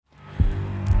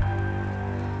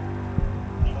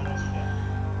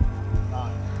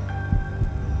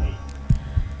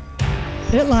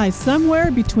It lies somewhere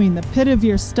between the pit of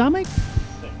your stomach,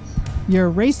 your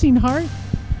racing heart,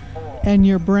 and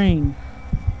your brain,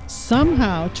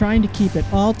 somehow trying to keep it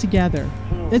all together.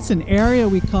 It's an area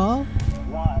we call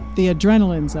the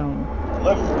adrenaline zone.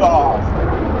 Lift off.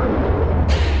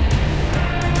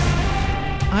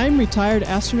 I'm retired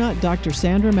astronaut Dr.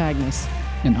 Sandra Magnus.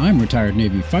 And I'm retired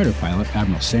Navy fighter pilot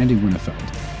Admiral Sandy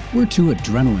Winnefeld. We're two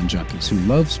adrenaline junkies who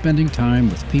love spending time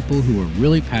with people who are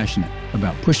really passionate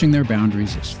about pushing their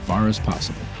boundaries as far as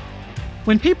possible.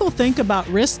 When people think about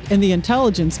risk in the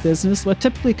intelligence business, what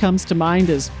typically comes to mind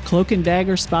is cloak and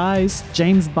dagger spies,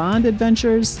 James Bond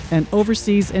adventures, and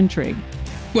overseas intrigue.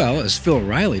 Well, as Phil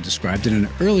Riley described in an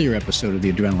earlier episode of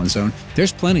The Adrenaline Zone,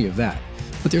 there's plenty of that.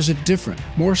 But there's a different,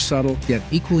 more subtle, yet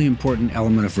equally important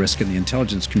element of risk in the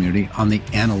intelligence community on the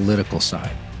analytical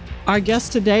side. Our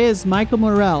guest today is Michael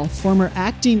Morell, former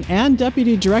acting and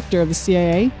deputy director of the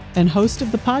CIA and host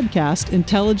of the podcast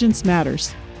Intelligence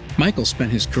Matters. Michael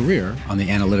spent his career on the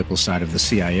analytical side of the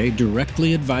CIA,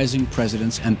 directly advising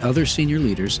presidents and other senior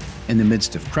leaders in the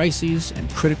midst of crises and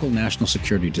critical national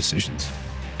security decisions.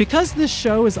 Because this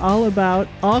show is all about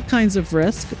all kinds of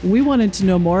risk, we wanted to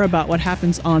know more about what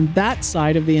happens on that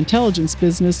side of the intelligence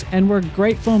business, and we're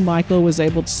grateful Michael was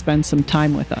able to spend some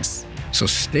time with us. So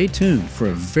stay tuned for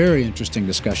a very interesting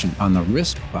discussion on the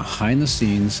risk behind the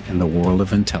scenes in the world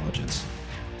of intelligence.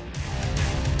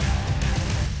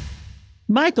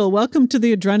 Michael, welcome to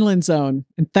the Adrenaline Zone,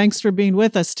 and thanks for being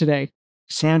with us today.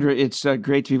 Sandra, it's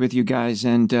great to be with you guys,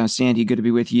 and Sandy, good to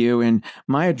be with you. And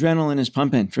my adrenaline is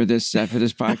pumping for this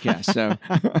podcast. So,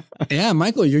 yeah,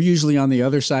 Michael, you're usually on the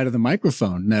other side of the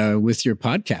microphone with your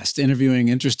podcast, interviewing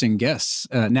interesting guests.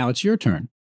 Now it's your turn.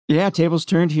 Yeah, tables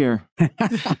turned here.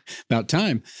 About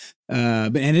time.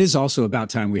 And it is also about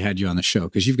time we had you on the show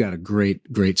because you've got a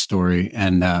great story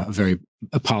and a very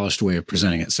polished way of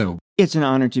presenting it. So it's an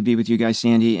honor to be with you guys,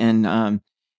 Sandy. And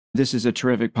this is a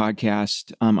terrific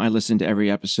podcast. I listen to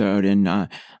every episode, and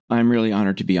I'm really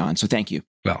honored to be on. So thank you.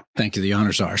 Well, thank you. The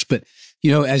honor's ours. But,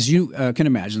 as you can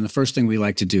imagine, the first thing we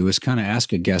like to do is kind of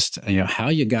ask a guest, how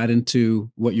you got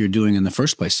into what you're doing in the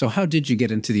first place. So how did you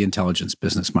get into the intelligence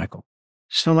business, Michael?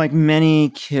 So like many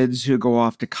kids who go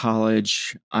off to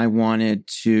college, I wanted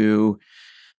to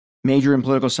major in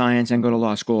political science and go to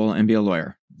law school and be a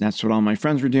lawyer. That's what all my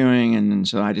friends were doing. And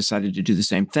so I decided to do the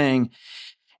same thing.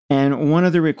 And one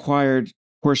of the required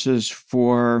courses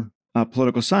for a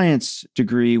political science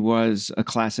degree was a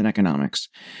class in economics.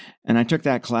 And I took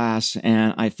that class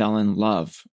and I fell in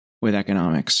love with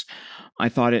economics. I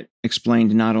thought it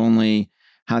explained not only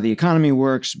how the economy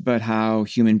works, but how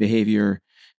human behavior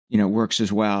works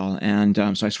as well. And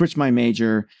so I switched my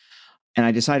major, and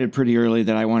I decided pretty early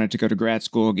that I wanted to go to grad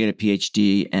school, get a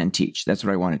PhD, and teach. That's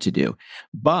what I wanted to do.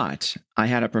 But I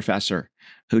had a professor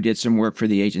who did some work for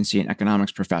the agency, an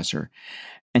economics professor.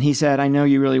 And he said, I know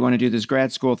you really want to do this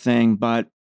grad school thing, but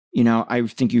I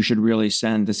think you should really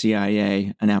send the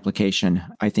CIA an application.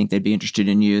 I think they'd be interested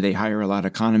in you. They hire a lot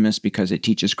of economists because it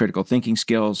teaches critical thinking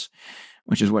skills,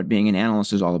 which is what being an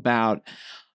analyst is all about.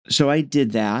 So I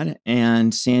did that.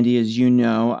 And Sandy, as you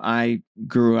know, I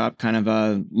grew up kind of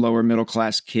a lower middle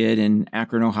class kid in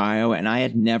Akron, Ohio, and I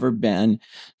had never been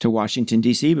to Washington,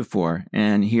 D.C. before.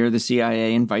 And here the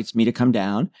CIA invites me to come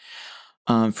down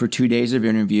for 2 days of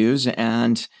interviews.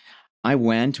 And I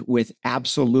went with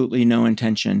absolutely no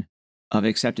intention of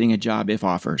accepting a job if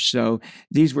offered. So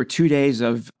these were 2 days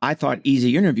of, I thought,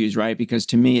 easy interviews, right? Because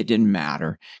to me, it didn't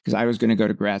matter because I was going to go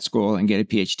to grad school and get a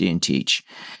PhD and teach.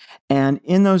 And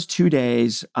in those 2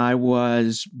 days, I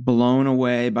was blown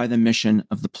away by the mission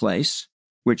of the place,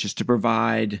 which is to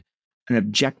provide an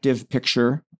objective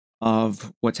picture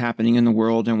of what's happening in the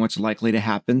world and what's likely to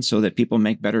happen so that people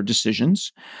make better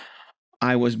decisions.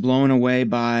 I was blown away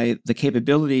by the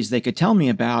capabilities they could tell me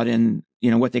about, and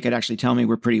what they could actually tell me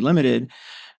were pretty limited.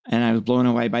 And I was blown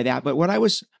away by that. But what I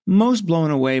was most blown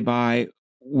away by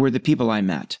were the people I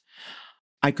met.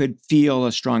 I could feel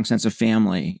a strong sense of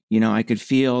family. I could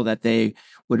feel that they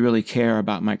would really care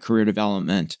about my career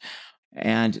development.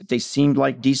 And they seemed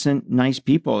like decent, nice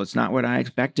people. It's not what I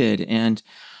expected. And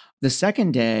the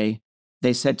second day,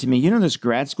 they said to me, this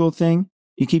grad school thing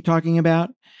you keep talking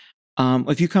about?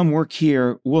 If you come work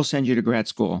here, we'll send you to grad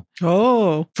school.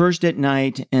 Oh. First at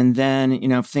night, and then,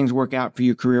 if things work out for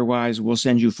you career-wise, we'll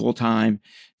send you full-time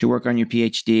to work on your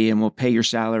PhD, and we'll pay your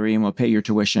salary and we'll pay your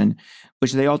tuition,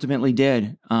 which they ultimately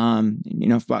did,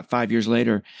 about 5 years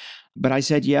later. But I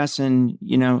said yes and,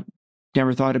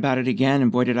 never thought about it again.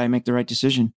 And boy, did I make the right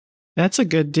decision. That's a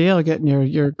good deal, getting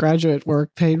your graduate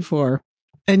work paid for.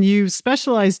 And you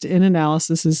specialized in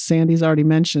analysis, as Sandy's already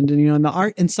mentioned. And, and the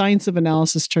art and science of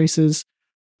analysis traces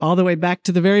all the way back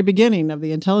to the very beginning of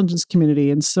the intelligence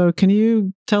community. And so can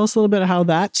you tell us a little bit how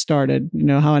that started,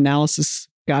 how analysis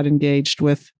got engaged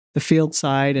with the field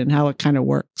side and how it kind of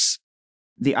works?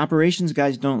 The operations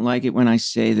guys don't like it when I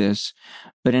say this,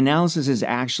 but analysis is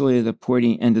actually the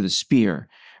pointy end of the spear,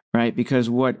 right? Because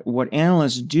what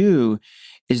analysts do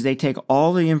is they take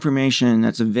all the information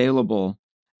that's available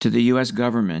to the US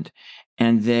government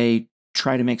and they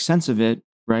try to make sense of it,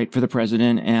 right, for the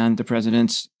president and the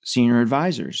president's senior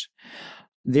advisors.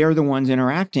 They're the ones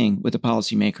interacting with the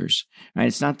policymakers, right?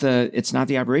 It's not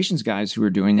the operations guys who are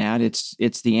doing that.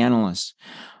 It's the analysts.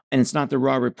 And it's not the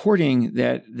raw reporting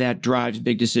that drives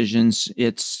big decisions.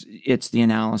 It's the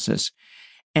analysis.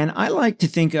 And I like to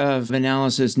think of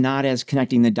analysis not as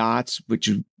connecting the dots, which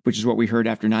is what we heard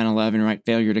after 9/11, right?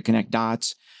 Failure to connect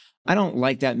dots. I don't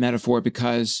like that metaphor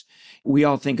because we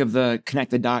all think of the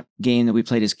connect the dot game that we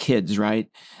played as kids, right?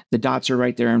 The dots are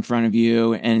right there in front of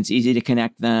you and it's easy to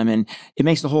connect them and it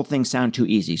makes the whole thing sound too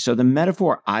easy. So the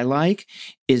metaphor I like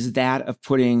is that of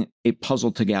putting a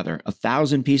puzzle together, a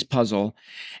 1,000-piece puzzle,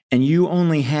 and you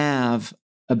only have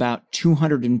about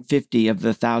 250 of the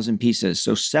 1,000 pieces.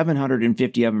 So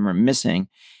 750 of them are missing.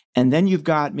 And then you've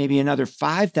got maybe another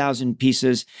 5,000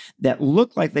 pieces that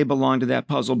look like they belong to that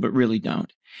puzzle, but really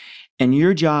don't. And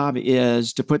your job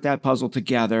is to put that puzzle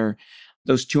together,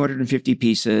 those 250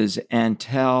 pieces, and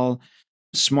tell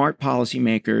smart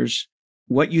policymakers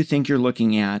what you think you're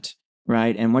looking at,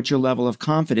 right? And what your level of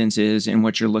confidence is in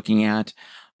what you're looking at.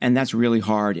 And that's really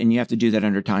hard. And you have to do that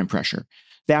under time pressure.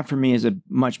 That for me is a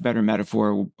much better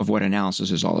metaphor of what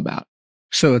analysis is all about.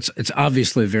 So it's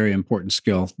obviously a very important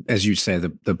skill, as you say,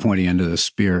 the pointy end of the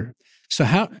spear. So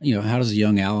how does a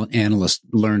young analyst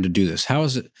learn to do this?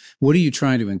 What are you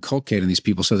trying to inculcate in these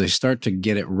people so they start to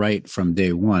get it right from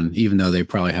day one, even though they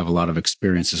probably have a lot of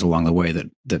experiences along the way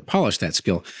that polish that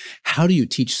skill? How do you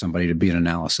teach somebody to be an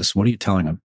analyst? What are you telling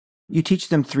them? You teach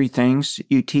them three things.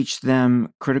 You teach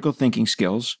them critical thinking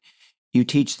skills. You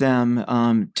teach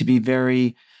them to be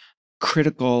very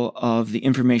critical of the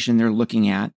information they're looking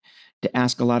at, to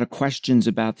ask a lot of questions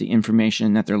about the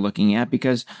information that they're looking at,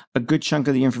 because a good chunk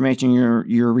of the information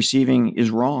you're receiving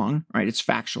is wrong, right? It's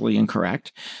factually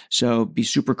incorrect. So be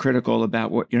super critical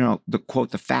about what, the quote,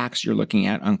 the facts you're looking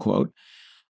at, unquote.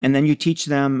 And then you teach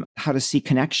them how to see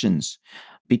connections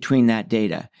between that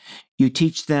data. You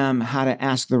teach them how to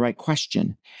ask the right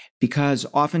question, because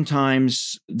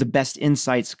oftentimes the best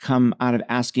insights come out of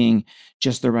asking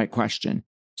just the right question.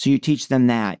 So you teach them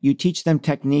that. You teach them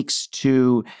techniques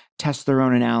to test their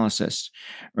own analysis,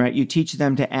 right? You teach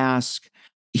them to ask,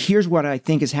 here's what I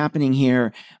think is happening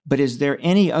here, but is there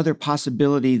any other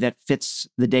possibility that fits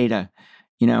the data,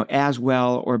 as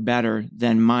well or better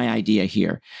than my idea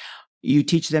here? You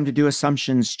teach them to do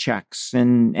assumptions checks,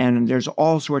 and there's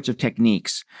all sorts of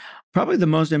techniques. Probably the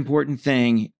most important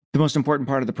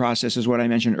part of the process is what I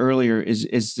mentioned earlier, is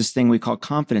this thing we call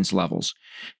confidence levels.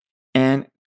 And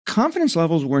confidence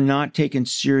levels were not taken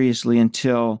seriously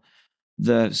until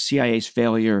the CIA's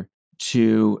failure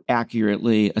to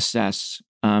accurately assess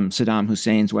Saddam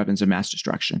Hussein's weapons of mass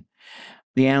destruction.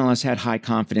 The analysts had high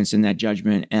confidence in that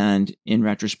judgment, and in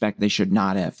retrospect, they should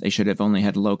not have. They should have only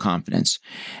had low confidence.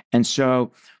 And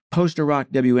so post-Iraq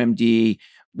WMD,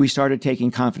 we started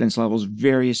taking confidence levels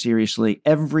very seriously.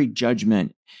 Every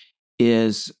judgment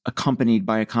is accompanied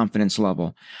by a confidence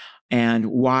level. And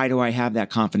why do I have that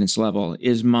confidence level?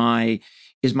 Is my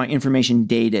information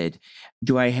dated?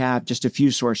 Do I have just a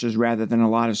few sources rather than a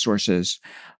lot of sources?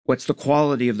 What's the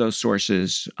quality of those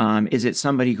sources? Is it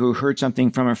somebody who heard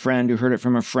something from a friend who heard it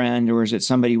from a friend, or is it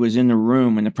somebody who was in the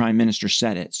room when the prime minister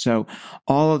said it? So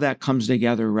all of that comes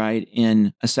together, right,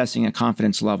 in assessing a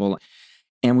confidence level.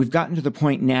 And we've gotten to the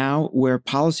point now where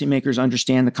policymakers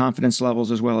understand the confidence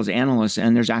levels as well as analysts.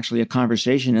 And there's actually a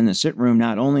conversation in the sit room,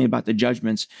 not only about the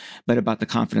judgments, but about the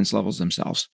confidence levels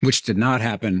themselves. Which did not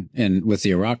happen with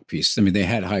the Iraq piece. I mean, they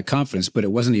had high confidence, but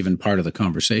it wasn't even part of the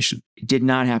conversation. It did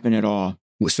not happen at all.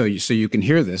 So you can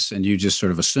hear this and you just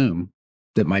sort of assume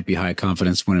that might be high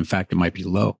confidence when in fact it might be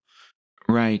low.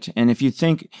 Right. And if you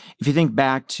think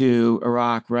back to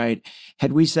Iraq, right,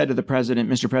 had we said to the president,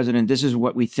 Mr. President, this is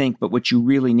what we think, but what you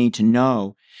really need to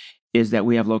know is that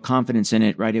we have low confidence in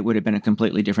it, right, it would have been a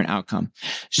completely different outcome.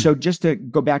 So just to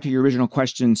go back to your original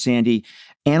question, Sandy,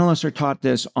 analysts are taught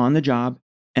this on the job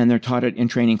and they're taught it in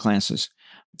training classes.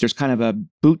 There's kind of a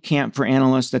boot camp for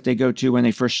analysts that they go to when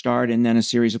they first start, and then a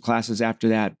series of classes after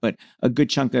that. But a good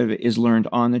chunk of it is learned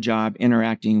on the job,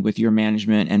 interacting with your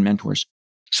management and mentors.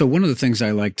 So one of the things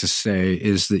I like to say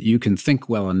is that you can think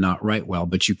well and not write well,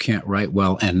 but you can't write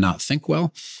well and not think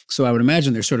well. So I would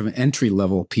imagine there's sort of an entry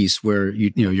level piece where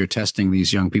you're testing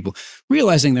these young people,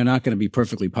 realizing they're not going to be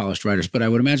perfectly polished writers. But I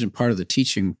would imagine part of the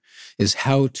teaching is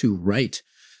how to write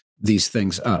these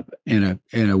things up in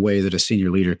a way that a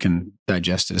senior leader can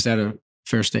digest it. Is that a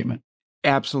fair statement?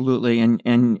 Absolutely.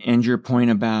 And your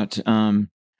point about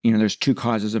there's two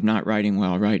causes of not writing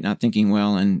well, right? Not thinking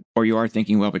well, or you are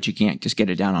thinking well, but you can't just get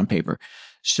it down on paper.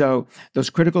 So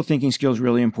those critical thinking skills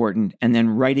really important, and then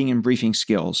writing and briefing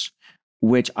skills,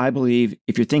 which I believe,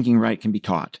 if you're thinking right, can be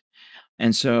taught.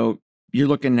 And so you're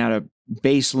looking at a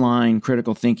baseline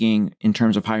critical thinking in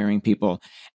terms of hiring people.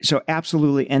 So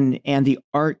absolutely, and the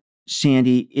art,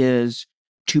 Sandy, is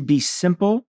to be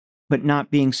simple, but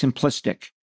not being simplistic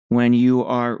when you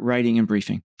are writing and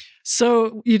briefing.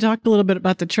 So you talked a little bit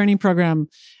about the training program.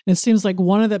 And it seems like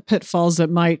one of the pitfalls that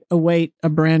might await a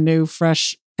brand new,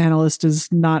 fresh analyst is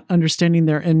not understanding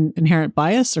their inherent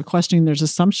bias or questioning their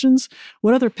assumptions.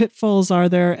 What other pitfalls are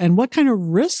there? And what kind of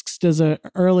risks does an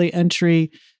early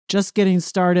entry, just getting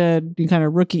started, kind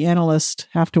of rookie analyst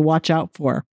have to watch out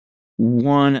for?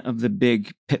 One of the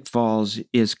big pitfalls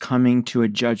is coming to a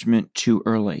judgment too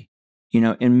early.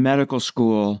 In medical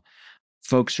school,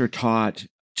 folks are taught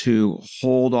to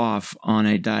hold off on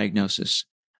a diagnosis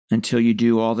until you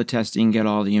do all the testing, get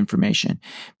all the information.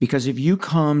 Because if you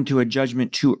come to a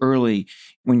judgment too early,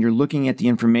 when you're looking at the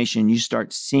information, you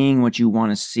start seeing what you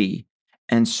want to see.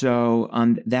 And so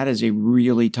that is a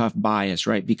really tough bias,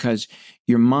 right? Because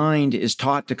your mind is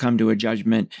taught to come to a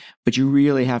judgment, but you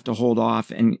really have to hold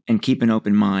off and keep an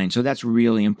open mind. So that's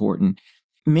really important.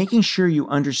 Making sure you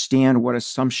understand what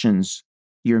assumptions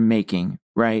you're making,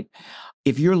 right?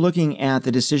 If you're looking at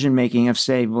the decision-making of,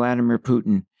 say, Vladimir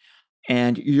Putin,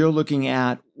 and you're looking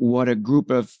at what a group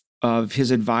of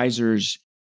his advisors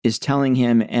is telling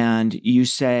him, and you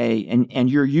say, and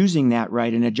you're using that,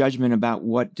 right, in a judgment about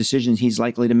what decisions he's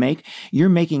likely to make, you're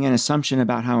making an assumption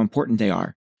about how important they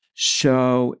are.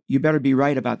 So you better be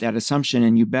right about that assumption,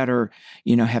 and you better,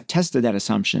 have tested that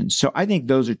assumption. So I think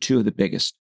those are two of the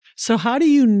biggest. So how do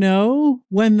you know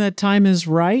when the time is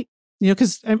right?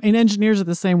 Because engineers are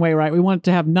the same way, right? We want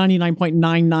to have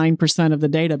 99.99% of the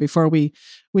data before we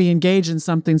engage in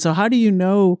something. So how do you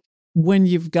know when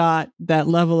you've got that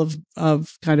level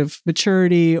of kind of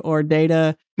maturity or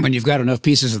data? When you've got enough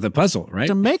pieces of the puzzle, right?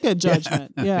 To make a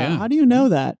judgment. Yeah. How do you know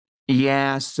that?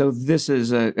 Yeah. So this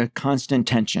is a constant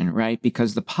tension, right?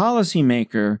 Because the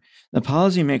policymaker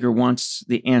wants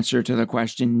the answer to the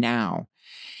question now.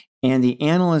 And the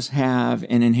analysts have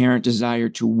an inherent desire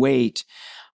to wait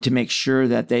to make sure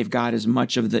that they've got as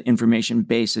much of the information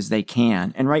base as they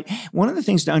can. And right, one of the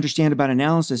things to understand about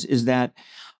analysis is that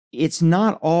it's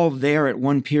not all there at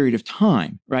one period of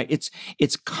time, right?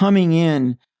 It's coming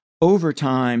in over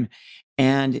time,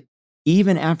 and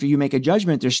even after you make a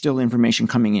judgment, there's still information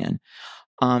coming in.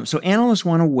 So analysts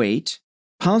want to wait.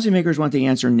 Policymakers want the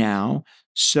answer now.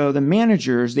 So the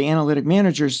managers, the analytic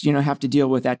managers, have to deal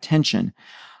with that tension.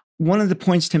 One of the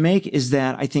points to make is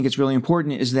that I think it's really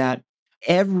important is that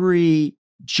every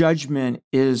judgment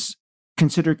is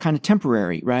considered kind of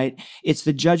temporary, right? It's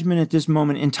the judgment at this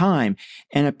moment in time.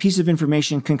 And a piece of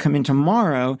information can come in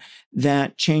tomorrow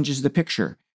that changes the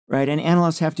picture, right? And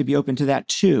analysts have to be open to that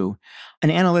too. An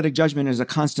analytic judgment is a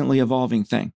constantly evolving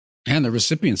thing. And the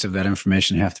recipients of that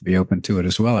information have to be open to it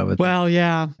as well, I would think. Well,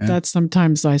 yeah, that's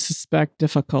sometimes, I suspect,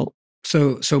 difficult.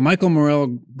 So Michael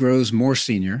Morell grows more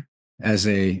senior as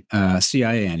a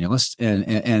CIA analyst, and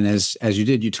as you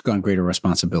did, you took on greater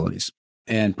responsibilities.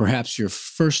 And perhaps your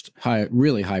first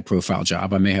really high profile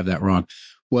job, I may have that wrong,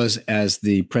 was as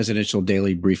the presidential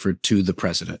daily briefer to the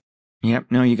president. Yep,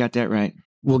 no, you got that right.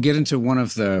 We'll get into one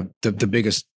of the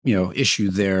biggest issue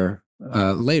there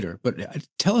later, but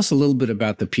tell us a little bit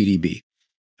about the PDB.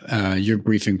 You're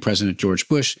briefing President George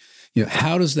Bush.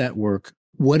 How does that work?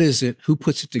 What is it? Who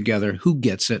puts it together? Who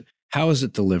gets it? How is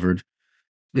it delivered?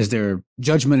 Is there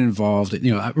judgment involved?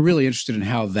 I'm really interested in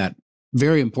how that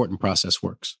very important process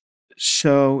works.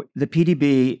 So the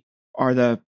PDB are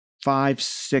the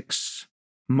 5-6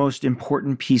 most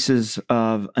important pieces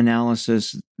of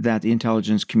analysis that the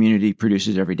intelligence community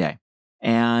produces every day.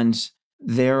 And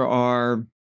there are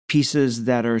pieces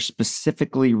that are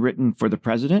specifically written for the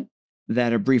president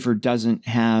that a briefer doesn't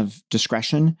have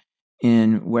discretion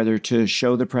in whether to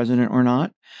show the president or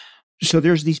not. So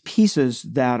there's these pieces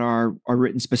that are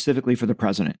written specifically for the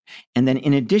president. And then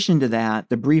in addition to that,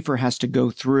 the briefer has to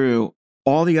go through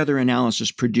all the other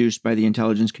analysis produced by the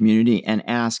intelligence community and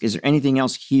ask, is there anything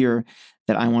else here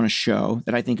that I want to show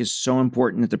that I think is so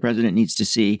important that the president needs to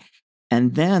see?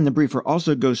 And then the briefer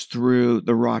also goes through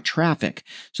the raw traffic.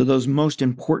 So those most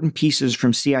important pieces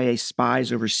from CIA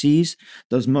spies overseas,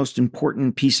 those most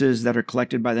important pieces that are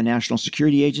collected by the National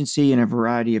Security Agency in a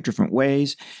variety of different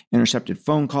ways, intercepted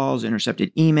phone calls,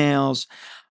 intercepted emails.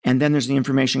 And then there's the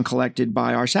information collected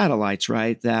by our satellites,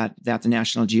 right? That the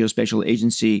National Geospatial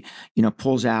Agency,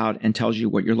 pulls out and tells you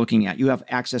what you're looking at. You have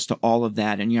access to all of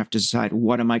that, and you have to decide,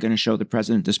 what am I going to show the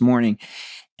president this morning?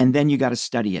 And then you got to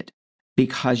study it,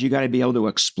 because you got to be able to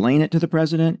explain it to the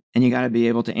president, and you got to be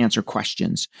able to answer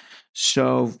questions.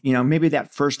 So, maybe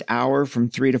that first hour from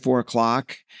 3 to 4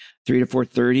 o'clock, 3 to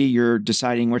 4:30, you're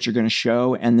deciding what you're going to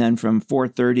show. And then from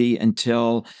 4:30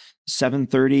 until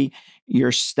 7:30,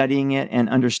 you're studying it and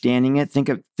understanding it. Think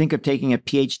of taking a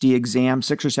PhD exam,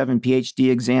 6 or 7 PhD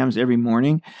exams every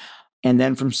morning. And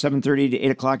then from 7:30 to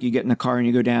 8 o'clock, you get in the car and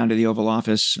you go down to the Oval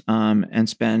Office and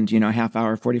spend, a half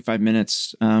hour, 45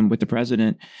 minutes with the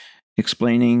president,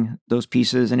 explaining those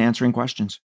pieces and answering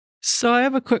questions. So I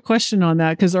have a quick question on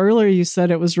that, because earlier you said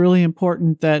it was really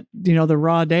important that, the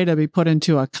raw data be put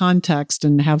into a context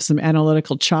and have some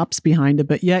analytical chops behind it.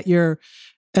 But yet you're,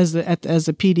 as a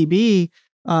PDB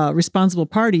responsible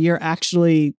party, you're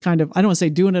actually kind of, I don't want to say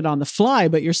doing it on the fly,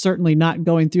 but you're certainly not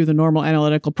going through the normal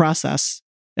analytical process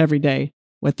every day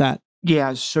with that.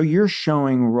 Yeah, so you're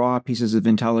showing raw pieces of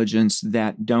intelligence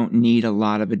that don't need a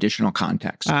lot of additional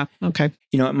context. Okay.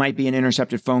 It might be an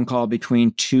intercepted phone call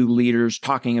between 2 leaders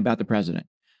talking about the president.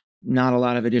 Not a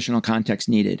lot of additional context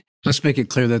needed. Let's make it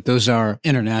clear that those are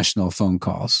international phone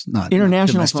calls, not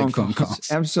international domestic phone calls.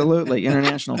 Absolutely,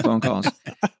 international phone calls.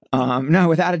 No,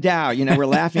 without a doubt. We're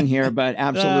laughing here, but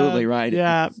absolutely, right?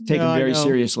 Yeah. Taken very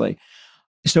seriously.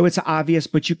 So it's obvious,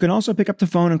 but you can also pick up the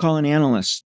phone and call an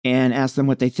analyst and ask them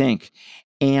what they think.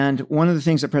 And one of the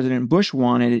things that President Bush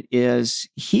wanted is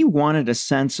he wanted a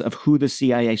sense of who the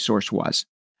CIA source was.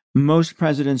 Most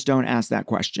presidents don't ask that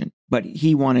question, but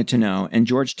he wanted to know. And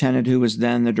George Tenet, who was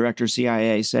then the director of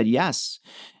CIA, said yes.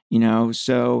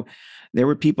 So there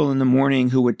were people in the morning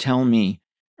who would tell me,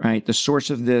 right, the source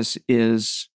of this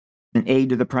is an aide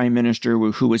to the prime minister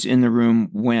who was in the room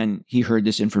when he heard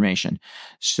this information.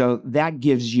 So that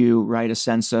gives you, right, a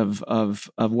sense of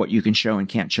what you can show and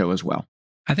can't show as well.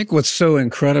 I think what's so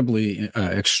incredibly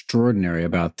extraordinary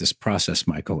about this process,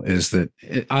 Michael, is that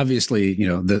obviously,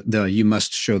 the you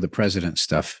must show the president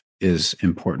stuff is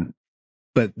important.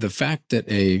 But the fact that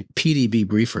a PDB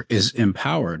briefer is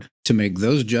empowered to make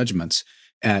those judgments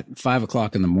at 5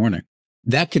 o'clock in the morning,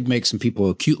 that could make some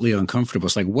people acutely uncomfortable.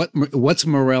 It's like, what's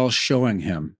Morell showing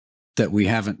him that we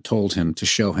haven't told him to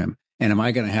show him? And am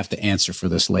I going to have to answer for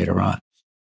this later on?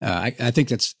 I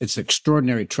think it's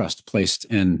extraordinary trust placed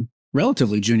in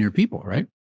relatively junior people, right?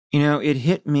 It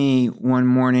hit me one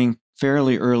morning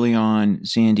fairly early on,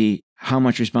 Sandy, how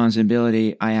much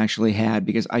responsibility I actually had,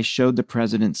 because I showed the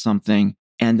president something,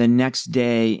 and the next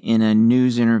day in a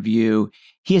news interview,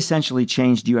 he essentially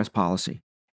changed U.S. policy.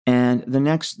 And the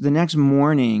next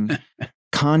morning,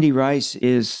 Condi Rice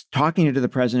is talking to the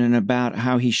president about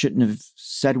how he shouldn't have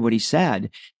said what he said.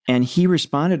 And he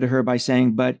responded to her by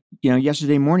saying, but,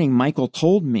 yesterday morning, Michael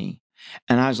told me.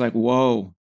 And I was like,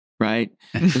 whoa, right?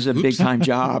 This is a big time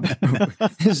job.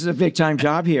 This is a big time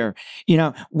job here.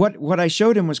 What I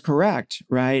showed him was correct,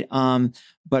 right?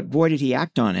 But boy, did he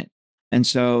act on it. And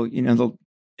so,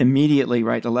 immediately,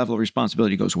 right, the level of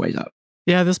responsibility goes way up.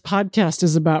 Yeah, this podcast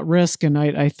is about risk, and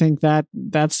I think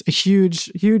that's a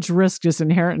huge risk just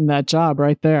inherent in that job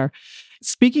right there.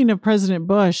 Speaking of President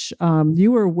Bush,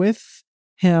 you were with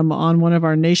him on one of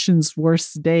our nation's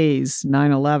worst days,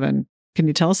 9/11. Can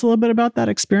you tell us a little bit about that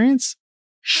experience?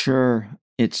 Sure.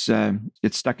 It's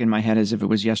stuck in my head as if it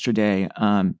was yesterday.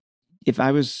 If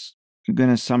I was going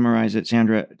to summarize it,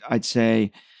 Sandra, I'd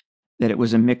say that it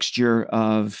was a mixture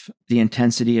of the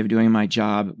intensity of doing my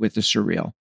job with the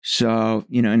surreal. So,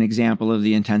 an example of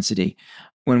the intensity.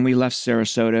 When we left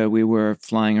Sarasota, we were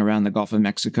flying around the Gulf of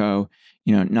Mexico,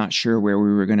 not sure where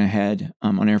we were going to head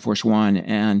on Air Force One.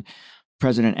 And the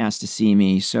president asked to see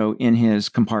me. So in his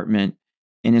compartment,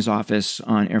 in his office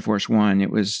on Air Force One, it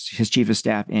was his chief of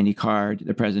staff, Andy Card,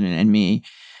 the president, and me.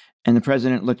 And the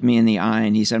president looked me in the eye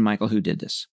and he said, Michael, who did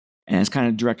this? And it's kind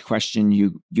of a direct question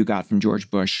you got from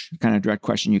George Bush, kind of direct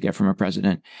question you get from a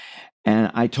president.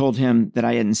 And I told him that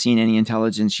I hadn't seen any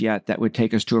intelligence yet that would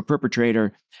take us to a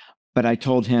perpetrator. But I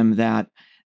told him that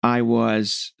I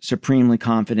was supremely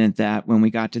confident that when we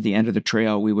got to the end of the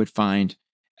trail, we would find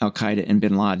al-Qaeda and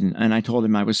bin Laden. And I told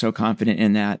him I was so confident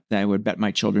in that I would bet my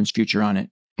children's future on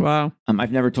it. Wow.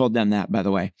 I've never told them that, by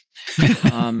the way.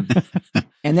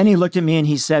 And then he looked at me and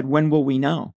he said, when will we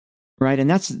know? Right. And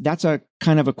that's a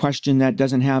kind of a question that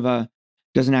doesn't have a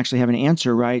doesn't actually have an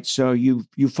answer, right? So you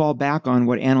fall back on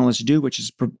what analysts do, which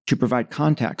is to provide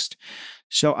context.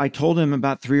 So I told him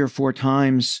about 3 or 4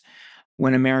 times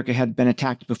when America had been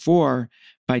attacked before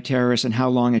by terrorists and how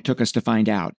long it took us to find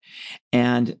out.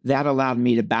 And that allowed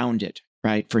me to bound it,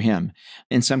 right, for him.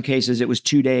 In some cases, it was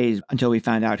 2 days until we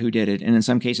found out who did it. And in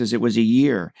some cases, it was a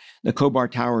year. The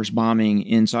Khobar Towers bombing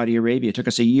in Saudi Arabia took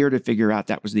us a year to figure out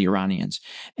that was the Iranians.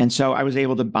 And so I was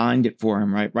able to bind it for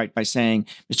him, right, by saying,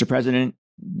 Mr. President,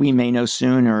 we may know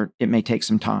soon, or it may take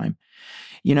some time.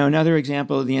 Another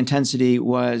example of the intensity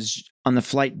was on the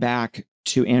flight back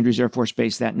to Andrews Air Force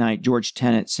Base that night. George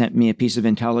Tenet sent me a piece of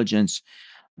intelligence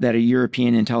that a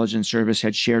European intelligence service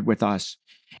had shared with us.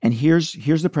 And here's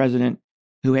the president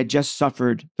who had just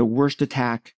suffered the worst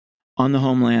attack on the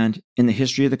homeland in the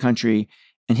history of the country.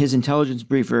 And his intelligence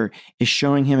briefer is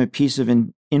showing him a piece of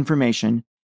information,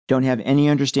 don't have any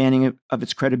understanding of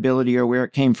its credibility or where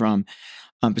it came from,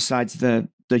 besides the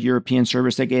European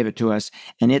service that gave it to us.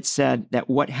 And it said that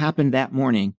what happened that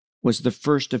morning was the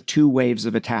first of 2 waves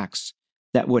of attacks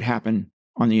that would happen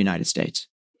on the United States.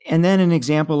 And then an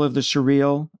example of the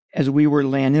surreal, as we were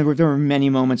landing, there were many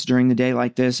moments during the day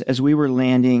like this. As we were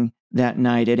landing that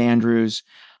night at Andrews,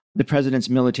 the president's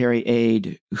military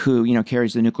aide, who,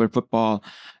 carries the nuclear football,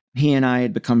 he and I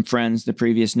had become friends the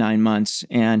previous 9 months.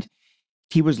 And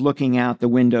he was looking out the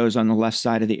windows on the left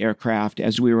side of the aircraft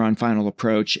as we were on final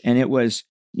approach. And it was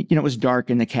dark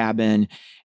in the cabin.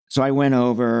 So I went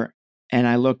over and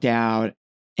I looked out,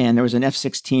 and there was an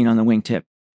F-16 on the wingtip.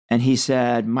 And he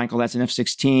said, Michael, that's an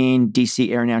F-16, DC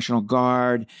Air National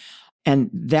Guard. And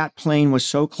that plane was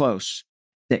so close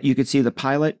that you could see the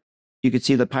pilot, you could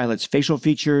see the pilot's facial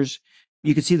features,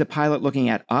 you could see the pilot looking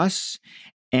at us,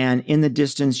 and in the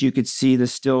distance, you could see the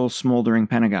still smoldering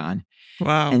Pentagon.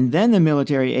 Wow. And then the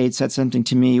military aide said something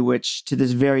to me, which to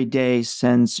this very day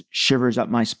sends shivers up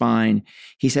my spine.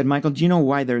 He said, Michael, do you know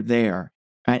why they're there?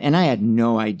 And I had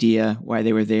no idea why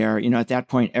they were there. At that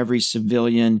point, every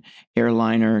civilian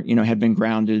airliner, had been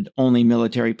grounded. Only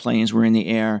military planes were in the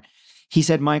air. He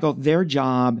said, Michael, their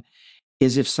job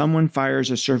is if someone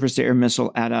fires a surface-to-air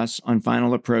missile at us on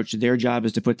final approach, their job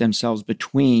is to put themselves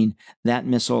between that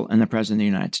missile and the President of the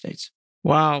United States.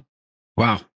 Wow.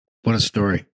 Wow. What a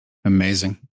story.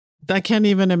 Amazing. I can't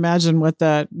even imagine what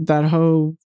that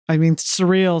whole,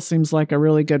 surreal seems like a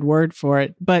really good word for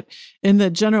it. But in the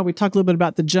general, we talked a little bit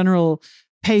about the general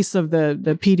pace of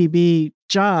the PDB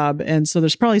job. And so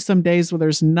there's probably some days where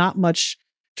there's not much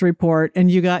to report.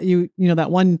 And you got,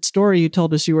 that one story you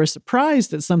told us, you were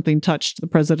surprised that something touched the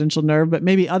presidential nerve, but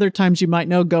maybe other times you might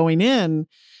know going in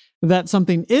that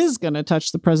something is going to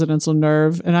touch the presidential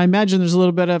nerve. And I imagine there's a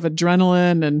little bit of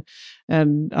adrenaline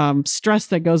and stress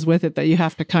that goes with it that you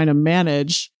have to kind of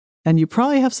manage. And you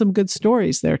probably have some good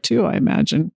stories there too, I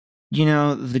imagine.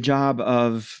 The job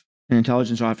of an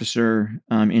intelligence officer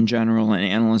in general and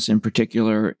analysts in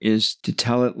particular is to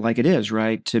tell it like it is,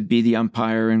 right? To be the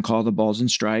umpire and call the balls and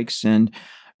strikes and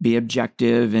be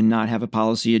objective and not have a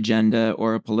policy agenda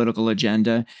or a political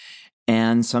agenda.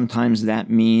 And sometimes that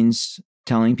means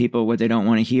telling people what they don't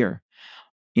want to hear.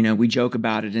 We joke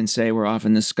about it and say we're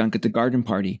often the skunk at the garden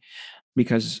party,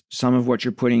 because some of what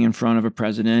you're putting in front of a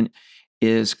president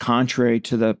is contrary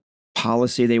to the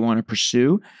policy they want to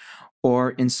pursue,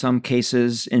 or in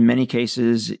many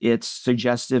cases, it's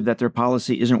suggestive that their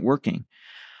policy isn't working.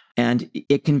 And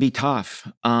it can be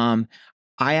tough. I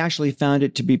actually found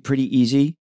it to be pretty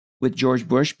easy with George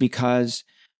Bush because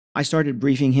I started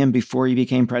briefing him before he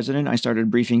became president. I started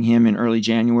briefing him in early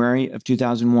January of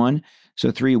 2001. So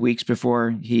 3 weeks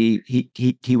before he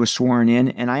was sworn in.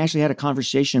 And I actually had a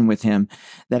conversation with him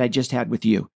that I just had with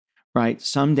you, right?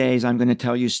 Some days I'm going to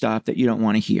tell you stuff that you don't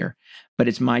want to hear, but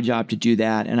it's my job to do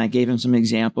that. And I gave him some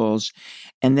examples.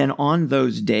 And then on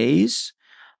those days,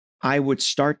 I would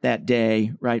start that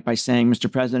day, right, by saying,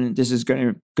 Mr. President, this is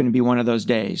going to be one of those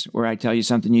days where I tell you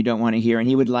something you don't want to hear. And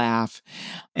he would laugh,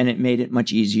 and it made it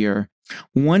much easier.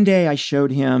 One day I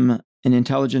showed him an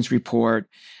intelligence report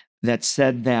that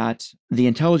said that the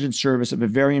intelligence service of a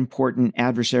very important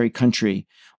adversary country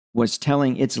was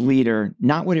telling its leader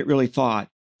not what it really thought,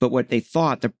 but what they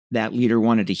thought that leader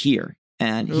wanted to hear.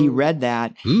 And he read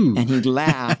that and he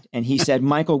laughed and he said,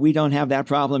 Michael, we don't have that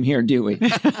problem here, do we?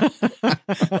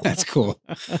 That's cool.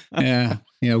 Yeah.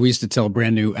 We used to tell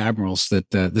brand new admirals that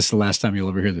this is the last time you'll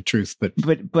ever hear the truth.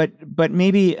 But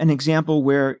maybe an example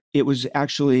where it was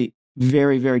actually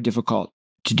very, very difficult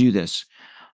to do this.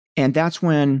 And that's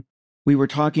when we were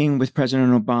talking with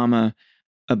President Obama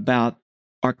about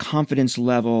our confidence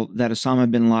level that Osama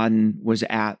bin Laden was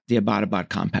at the Abbottabad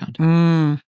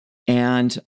compound.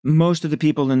 And most of the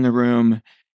people in the room,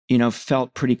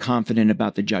 felt pretty confident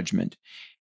about the judgment.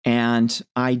 And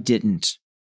I didn't.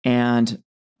 And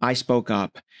I spoke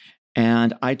up.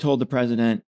 And I told the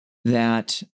president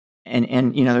that,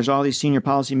 and there's all these senior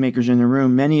policymakers in the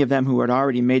room, many of them who had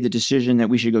already made the decision that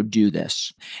we should go do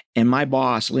this. And my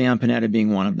boss, Leon Panetta,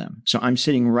 being one of them. So I'm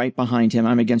sitting right behind him.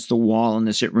 I'm against the wall in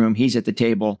the sit room. He's at the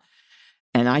table.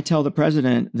 And I tell the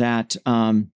president that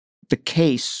the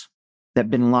case that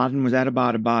bin Laden was at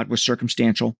Abbottabad was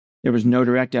circumstantial. There was no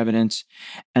direct evidence.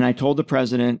 And I told the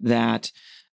president that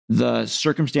the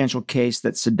circumstantial case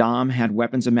that Saddam had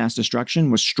weapons of mass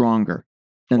destruction was stronger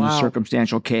than the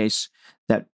circumstantial case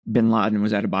that bin Laden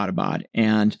was at Abbottabad.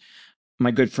 And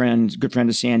my good friend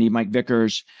of Sandy, Mike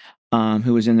Vickers,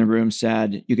 who was in the room,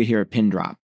 said you could hear a pin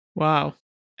drop. Wow.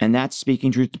 And that's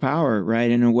speaking truth to power,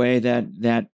 right? In a way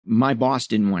that my boss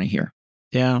didn't want to hear.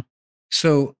 Yeah.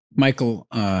 So, Michael,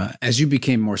 as you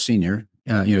became more senior,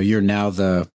 you're now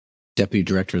the deputy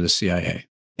director of the CIA,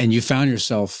 and you found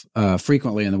yourself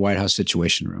frequently in the White House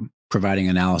Situation Room, providing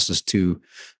analysis to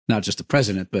not just the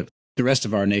president, but the rest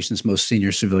of our nation's most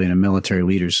senior civilian and military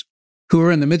leaders who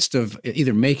are in the midst of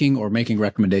either making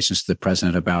recommendations to the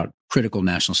president about critical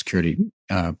national security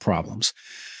problems.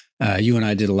 You and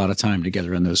I did a lot of time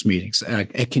together in those meetings.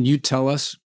 Can you tell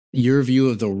us your view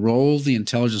of the role the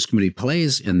Intelligence Committee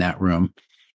plays in that room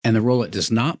and the role it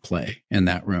does not play in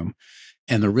that room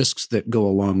and the risks that go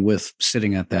along with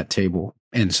sitting at that table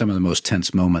in some of the most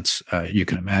tense moments you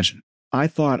can imagine? I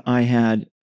thought I had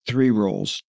three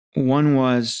roles. One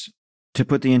was to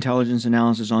put the intelligence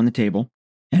analysis on the table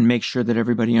and make sure that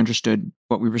everybody understood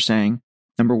what we were saying,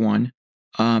 number one.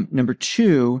 Number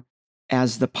two,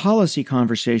 as the policy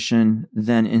conversation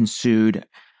then ensued,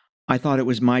 I thought it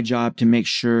was my job to make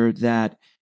sure that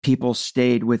people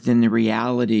stayed within the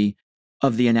reality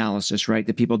of the analysis, right?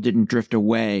 That people didn't drift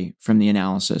away from the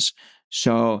analysis.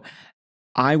 So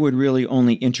I would really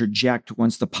only interject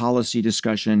once the policy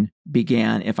discussion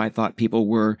began if I thought people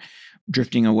were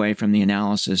drifting away from the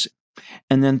analysis.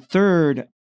 And then third,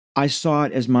 I saw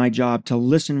it as my job to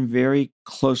listen very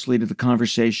closely to the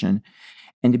conversation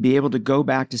and to be able to go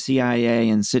back to CIA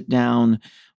and sit down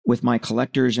with my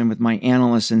collectors and with my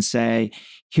analysts and say,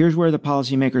 here's where the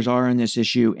policymakers are on this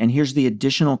issue, and here's the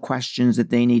additional questions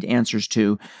that they need answers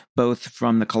to, both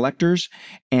from the collectors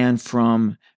and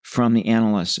from the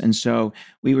analysts. And so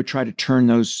we would try to turn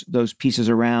those pieces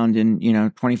around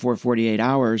in 24, 48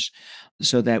 hours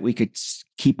so that we could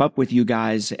keep up with you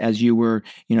guys as you were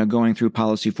going through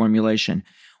policy formulation.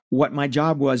 What my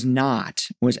job was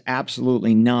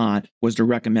absolutely not, was to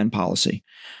recommend policy.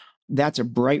 That's a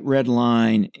bright red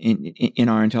line in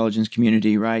our intelligence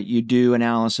community, right? You do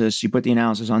analysis, you put the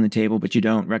analysis on the table, but you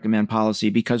don't recommend policy,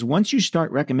 because once you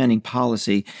start recommending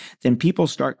policy, then people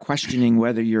start questioning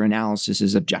whether your analysis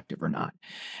is objective or not,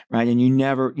 right? And you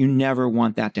never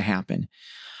want that to happen.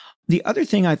 The other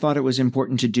thing I thought it was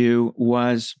important to do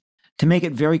was to make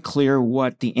it very clear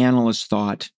what the analysts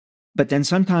thought. But then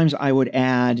sometimes I would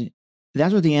add,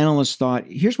 that's what the analysts thought,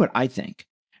 here's what I think,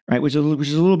 right? Which is a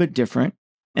little bit different.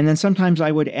 And then sometimes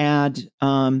I would add,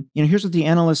 here's what the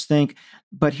analysts think,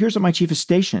 but here's what my chief of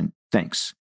station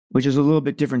thinks, which is a little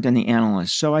bit different than the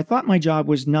analysts. So I thought my job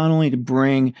was not only to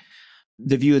bring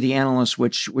the view of the analysts,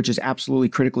 which is absolutely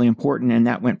critically important, and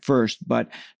that went first, but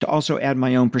to also add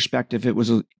my own perspective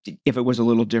if it was a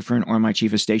little different, or my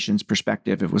chief of station's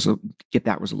perspective if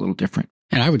that was a little different.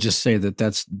 And I would just say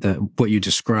that what you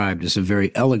described is a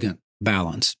very elegant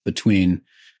balance between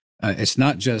it's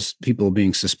not just people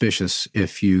being suspicious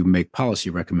if you make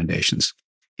policy recommendations.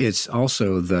 It's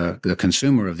also the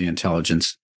consumer of the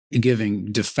intelligence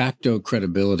giving de facto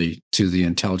credibility to the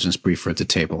intelligence briefer at the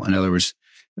table. In other words,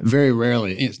 very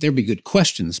rarely, there'd be good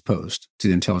questions posed to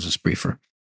the intelligence briefer.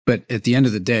 But at the end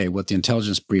of the day, what the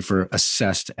intelligence briefer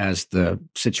assessed as the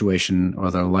situation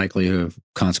or the likelihood of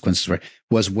consequences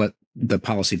was what the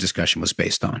policy discussion was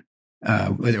based on.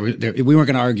 We weren't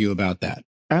going to argue about that.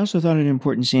 I also thought it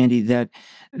important, Sandy, that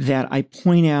I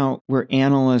point out where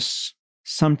analysts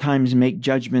sometimes make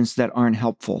judgments that aren't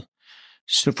helpful.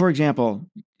 So, for example,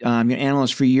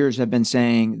 analysts for years have been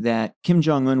saying that Kim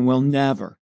Jong-un will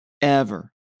never,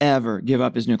 ever, ever give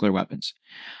up his nuclear weapons.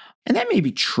 And that may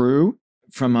be true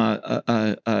from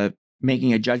a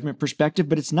making a judgment perspective,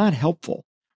 but it's not helpful,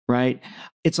 right?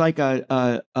 It's like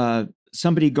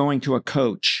somebody going to a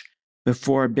coach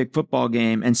before a big football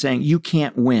game and saying, you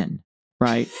can't win.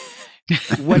 Right.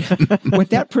 What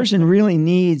that person really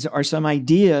needs are some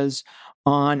ideas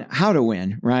on how to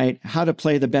win, right? How to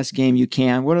play the best game you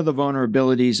can. What are the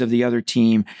vulnerabilities of the other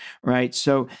team, right?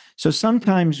 So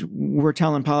sometimes we're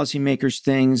telling policymakers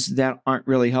things that aren't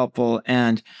really helpful.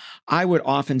 And I would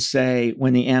often say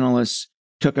when the analysts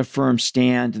took a firm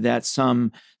stand that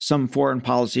some foreign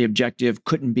policy objective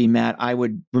couldn't be met, I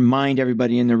would remind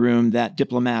everybody in the room that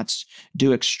diplomats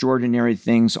do extraordinary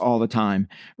things all the time,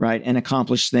 right? And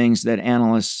accomplish things that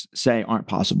analysts say aren't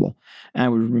possible. And I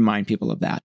would remind people of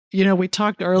that. We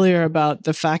talked earlier about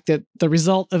the fact that the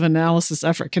result of analysis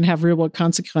effort can have real world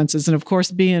consequences. And of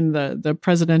course, being the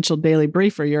presidential daily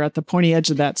briefer, you're at the pointy edge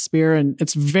of that spear. And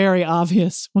it's very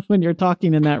obvious when you're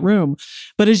talking in that room.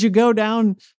 But as you go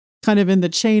down kind of in the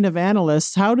chain of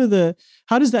analysts, how does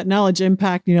that knowledge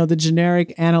impact, the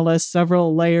generic analyst,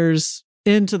 several layers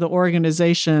into the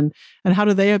organization, and how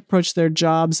do they approach their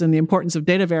jobs and the importance of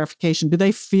data verification? Do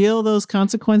they feel those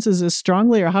consequences as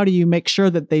strongly, or how do you make sure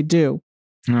that they do?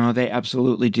 No, they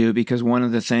absolutely do, because one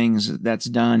of the things that's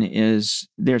done is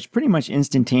there's pretty much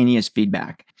instantaneous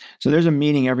feedback. So there's a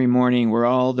meeting every morning where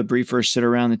all the briefers sit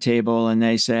around the table and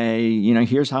they say,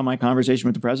 here's how my conversation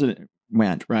with the president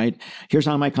went, right? Here's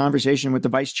how my conversation with the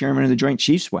vice chairman of the Joint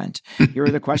Chiefs went. Here are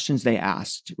the questions they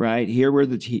asked, right?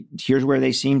 Here's where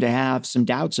they seem to have some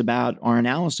doubts about our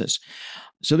analysis.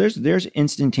 So there's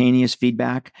instantaneous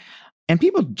feedback, and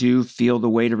people do feel the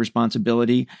weight of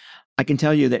responsibility. I can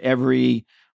tell you that every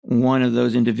one of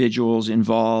those individuals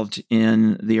involved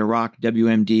in the Iraq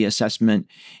WMD assessment,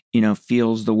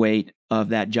 feels the weight of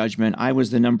that judgment. I was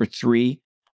the number 3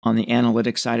 on the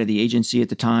analytics side of the agency at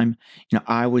the time.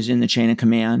 I was in the chain of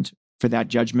command for that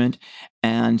judgment,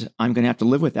 and I'm going to have to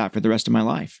live with that for the rest of my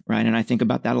life, right? And I think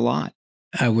about that a lot.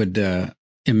 I would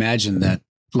imagine that,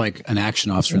 like an action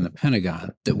officer in the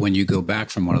Pentagon, that when you go back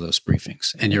from one of those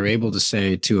briefings and you're able to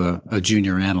say to a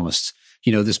junior analyst,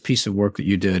 this piece of work that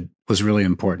you did was really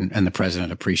important and the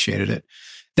president appreciated it,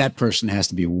 that person has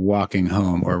to be walking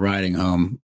home or riding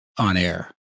home on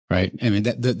air, right? I mean,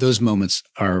 those moments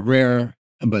are rare,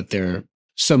 but they're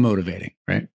so motivating,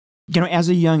 right? As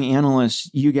a young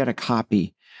analyst, you get a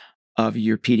copy of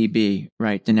your PDB,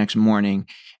 right, the next morning.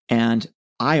 And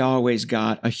I always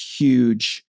got a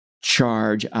huge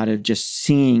charge out of just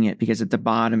seeing it, because at the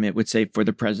bottom it would say, "For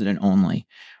the president only."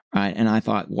 Right. And I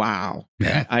thought, wow,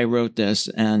 yeah. I wrote this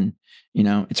and,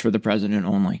 it's for the president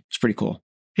only. It's pretty cool.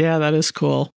 Yeah, that is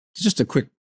cool. Just a quick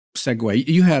segue.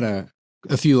 You had a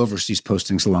few overseas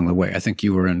postings along the way. I think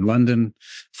you were in London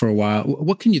for a while.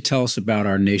 What can you tell us about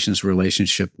our nation's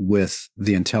relationship with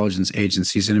the intelligence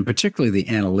agencies, and in particular the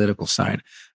analytical side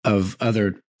of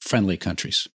other friendly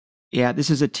countries? Yeah, this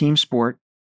is a team sport,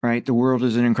 right? The world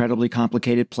is an incredibly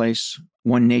complicated place.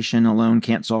 One nation alone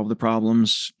can't solve the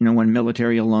problems. One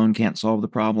military alone can't solve the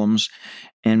problems,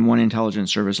 and one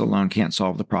intelligence service alone can't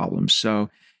solve the problems. So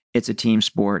it's a team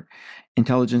sport.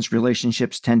 Intelligence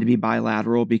relationships tend to be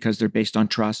bilateral because they're based on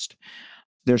trust.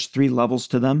 There's 3 levels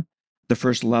to them. The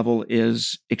first level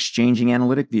is exchanging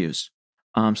analytic views.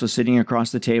 So sitting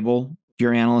across the table,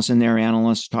 your analyst and their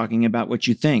analyst talking about what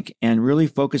you think, and really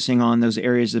focusing on those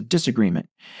areas of disagreement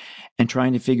and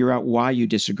trying to figure out why you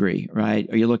disagree, right?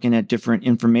 Are you looking at different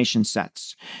information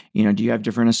sets? Do you have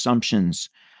different assumptions?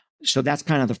 So that's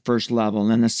kind of the first level.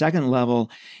 And then the second level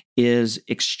is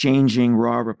exchanging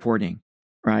raw reporting,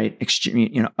 right?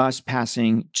 Us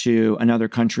passing to another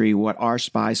country what our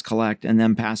spies collect, and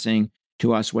them passing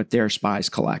to us what their spies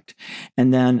collect.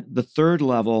 And then the third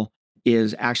level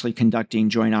is actually conducting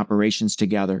joint operations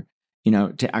together,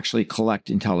 to actually collect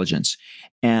intelligence.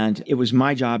 And it was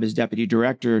my job as deputy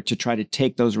director to try to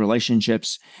take those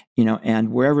relationships,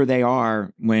 and wherever they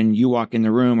are, when you walk in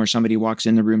the room or somebody walks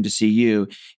in the room to see you,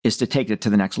 is to take it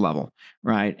to the next level,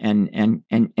 right? And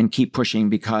keep pushing,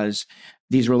 because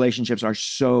these relationships are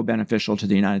so beneficial to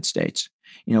the United States.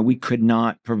 We could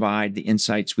not provide the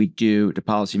insights we do to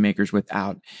policymakers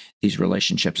without these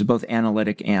relationships, both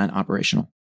analytic and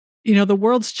operational. The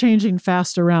world's changing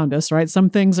fast around us, right? Some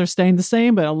things are staying the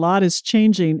same, but a lot is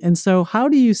changing. And so how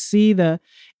do you see the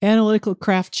analytical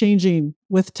craft changing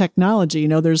with technology?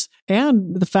 And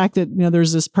the fact that,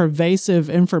 there's this pervasive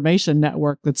information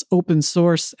network that's open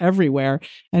source everywhere.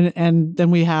 And then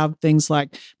we have things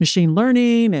like machine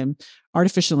learning and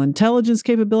artificial intelligence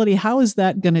capability. How is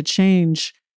that going to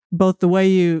change both the way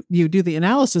you do the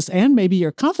analysis and maybe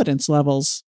your confidence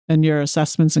levels and your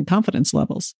assessments and confidence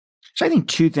levels? So I think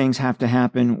 2 things have to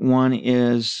happen. One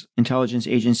is intelligence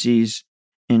agencies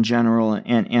in general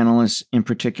and analysts in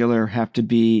particular have to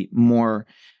be more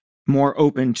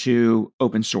open to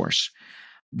open source.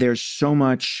 There's so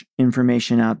much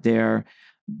information out there,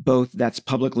 both that's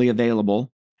publicly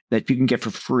available, that you can get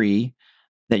for free,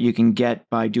 that you can get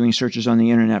by doing searches on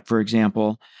the internet, for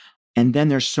example. And then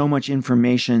there's so much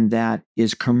information that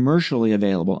is commercially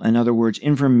available. In other words,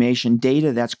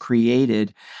 data that's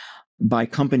created by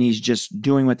companies just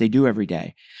doing what they do every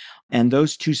day. And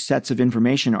those two sets of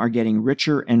information are getting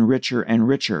richer and richer and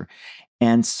richer.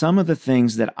 And some of the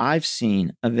things that I've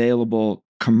seen available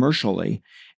commercially,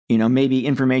 maybe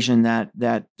information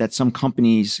that some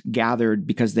companies gathered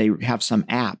because they have some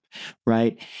app,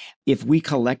 right? If we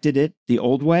collected it the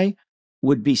old way,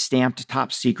 would be stamped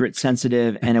top secret,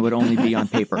 sensitive, and it would only be on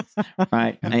paper,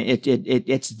 right?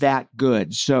 It's that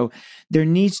good. So there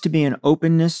needs to be an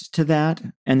openness to that,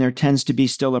 and there tends to be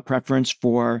still a preference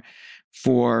for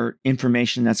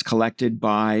information that's collected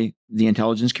by the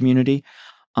intelligence community.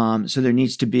 So there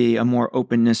needs to be a more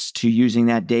openness to using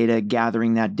that data,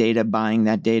 gathering that data, buying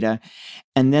that data.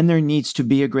 And then there needs to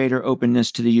be a greater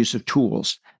openness to the use of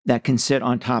tools that can sit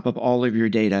on top of all of your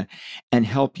data and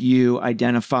help you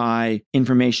identify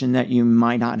information that you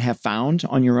might not have found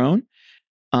on your own.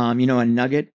 A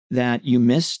nugget that you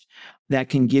missed that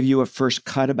can give you a first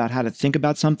cut about how to think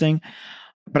about something.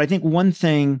 But I think one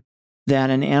thing that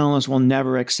an analyst will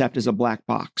never accept is a black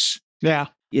box. Yeah.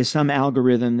 Is some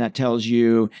algorithm that tells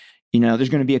you, there's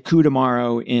going to be a coup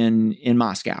tomorrow in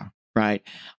Moscow, right?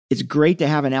 It's great to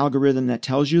have an algorithm that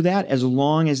tells you that, as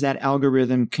long as that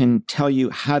algorithm can tell you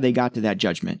how they got to that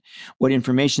judgment, what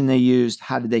information they used,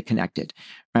 how did they connect it,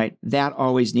 right? That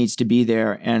always needs to be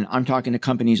there. And I'm talking to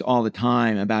companies all the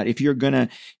time about if you're going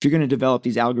to develop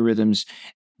these algorithms,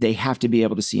 they have to be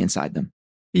able to see inside them.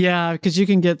 Yeah, because you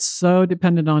can get so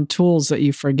dependent on tools that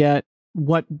you forget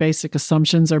what basic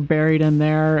assumptions are buried in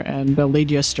there, and they'll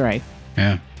lead you astray.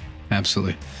 Yeah,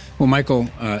 absolutely. Well, Michael,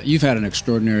 you've had an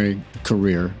extraordinary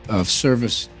career of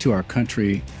service to our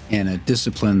country in a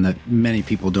discipline that many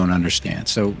people don't understand.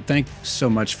 So thanks so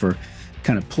much for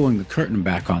kind of pulling the curtain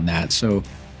back on that. So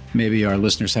maybe our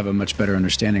listeners have a much better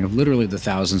understanding of literally the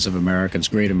thousands of Americans,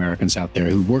 great Americans out there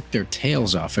who work their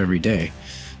tails off every day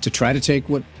to try to take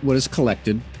what is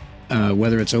collected,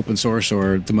 whether it's open source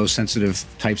or the most sensitive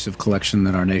types of collection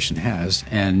that our nation has,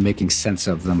 and making sense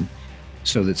of them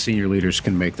so that senior leaders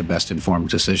can make the best informed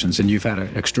decisions. And you've had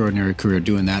an extraordinary career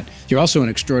doing that. You're also an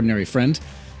extraordinary friend.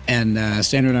 And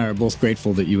Sandra and I are both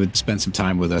grateful that you would spend some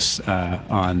time with us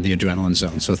on the Adrenaline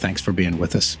Zone. So thanks for being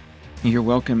with us. You're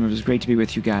welcome. It was great to be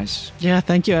with you guys. Yeah,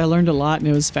 thank you. I learned a lot and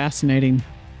it was fascinating.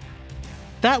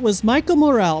 That was Michael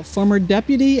Morell, former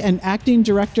deputy and acting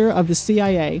director of the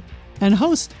CIA and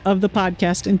host of the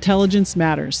podcast Intelligence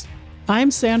Matters. I'm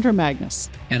Sandra Magnus.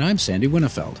 And I'm Sandy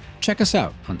Winnefeld. Check us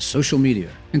out on social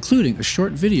media, including a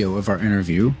short video of our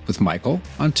interview with Michael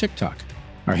on TikTok.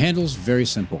 Our handle's very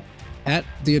simple,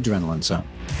 @the Adrenaline Zone.